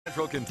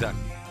Central Kentucky.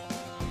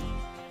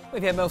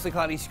 We've had mostly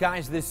cloudy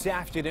skies this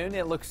afternoon.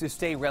 It looks to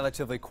stay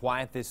relatively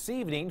quiet this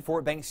evening.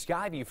 Fort Bank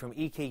Skyview from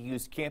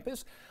EKU's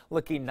campus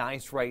looking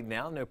nice right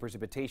now. No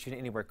precipitation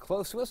anywhere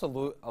close to us. A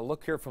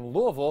look here from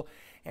Louisville,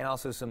 and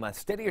also some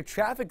steadier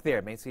traffic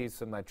there. May see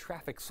some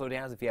traffic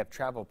slowdowns if you have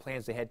travel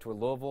plans to head toward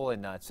Louisville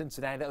and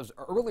Cincinnati. That was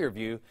an earlier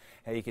view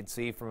you can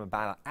see from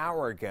about an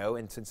hour ago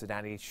in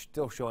Cincinnati.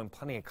 Still showing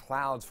plenty of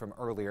clouds from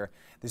earlier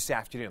this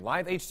afternoon.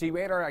 Live HD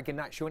radar again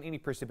not showing any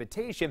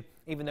precipitation,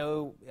 even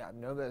though I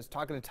know that I was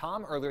talking to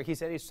Tom earlier. He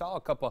said he saw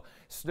a couple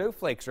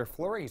snowflakes or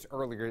flurries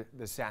earlier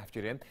this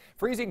afternoon.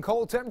 Freezing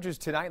cold temperatures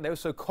tonight, though,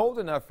 so cold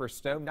enough for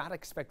snow. Not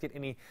expected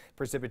any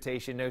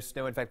precipitation. No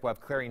snow. In fact, we'll have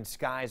clearing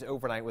skies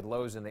overnight with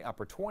lows in the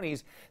upper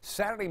 20s.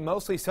 Saturday,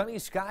 mostly sunny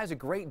skies. A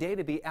great day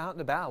to be out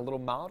and about. A little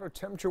milder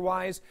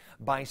temperature-wise.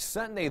 By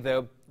Sunday,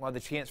 though, we'll have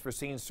the chance for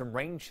seeing some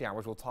rain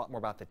showers. We'll talk more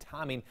about the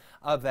timing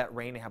of that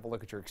rain and have a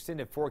look at your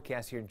extended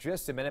forecast here in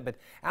just a minute. But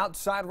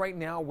outside right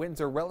now,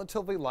 winds are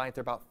relatively light.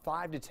 They're about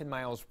 5 to 10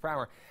 miles per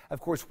hour. Of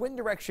course, wind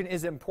direction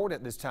is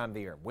important this time of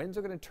the year. Winds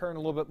are going to turn a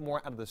little bit more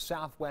out of the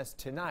southwest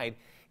tonight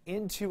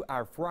into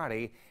our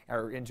Friday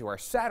or into our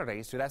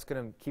Saturday, so that's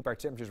going to keep our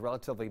temperatures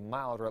relatively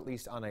mild, or at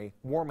least on a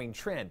warming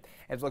trend.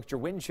 As we look at your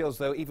wind chills,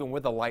 though, even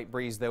with a light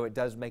breeze, though, it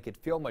does make it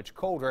feel much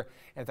colder.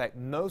 In fact,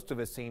 most of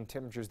us seeing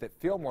temperatures that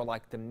feel more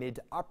like the mid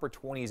to upper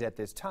 20s at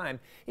this time,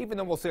 even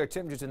though we'll see our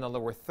temperatures in the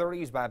lower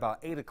 30s by about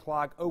 8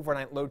 o'clock.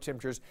 Overnight low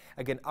temperatures,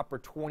 again, upper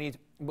 20s.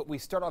 But we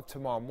start off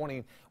tomorrow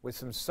morning with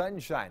some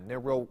sunshine. No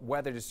real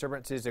weather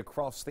disturbances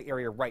across the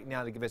area right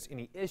now to give us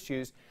any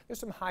issues. There's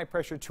some high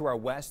pressure to our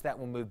west that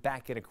will move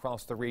back in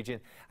across the region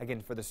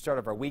again for the start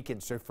of our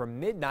weekend. So from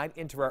midnight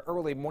into our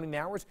early morning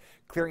hours,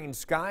 clearing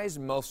skies,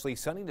 mostly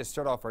sunny to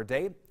start off our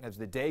day. As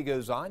the day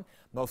goes on,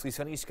 mostly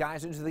sunny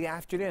skies into the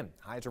afternoon.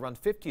 Highs around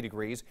 50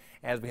 degrees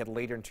as we head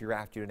later into your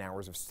afternoon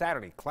hours of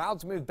Saturday.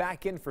 Clouds move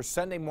back in for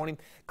Sunday morning.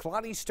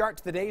 Cloudy start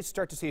to the day.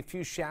 Start to see a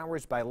few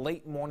showers by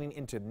late morning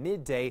into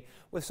midday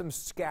with some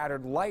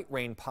scattered light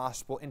rain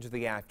possible into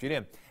the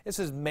afternoon. This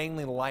is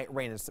mainly light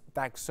rain. In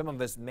fact, some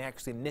of us may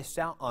actually miss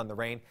out on the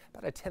rain,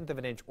 about 1/10 of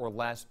an inch or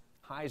less.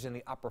 Highs in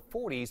the upper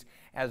 40s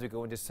as we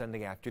go into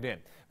Sunday afternoon.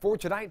 For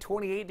tonight,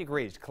 28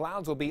 degrees.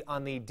 Clouds will be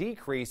on the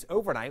decrease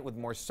overnight with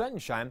more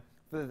sunshine.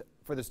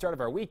 For the start of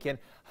our weekend,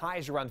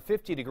 highs around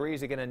 50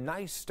 degrees. Again, a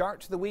nice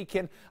start to the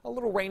weekend. A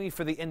little rainy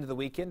for the end of the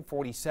weekend,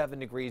 47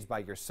 degrees by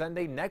your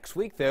Sunday. Next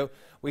week, though,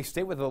 we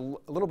stay with a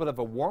little bit of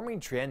a warming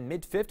trend,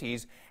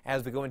 mid-50s,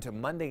 as we go into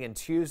Monday and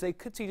Tuesday.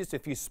 Could see just a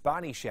few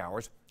spotty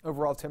showers.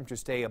 Overall temperatures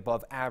stay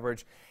above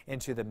average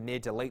into the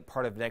mid to late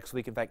part of next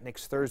week. In fact,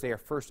 next Thursday, our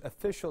first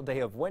official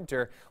day of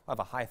winter, we'll have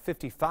a high of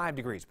 55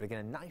 degrees. But again,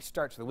 a nice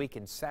start to the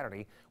weekend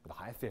Saturday with a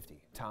high of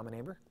 50. Tom and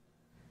Amber?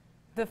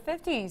 The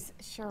 50s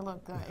sure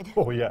look good.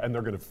 Oh, yeah, and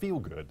they're going to feel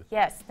good.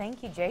 Yes,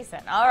 thank you, Jason.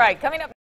 All right, coming up.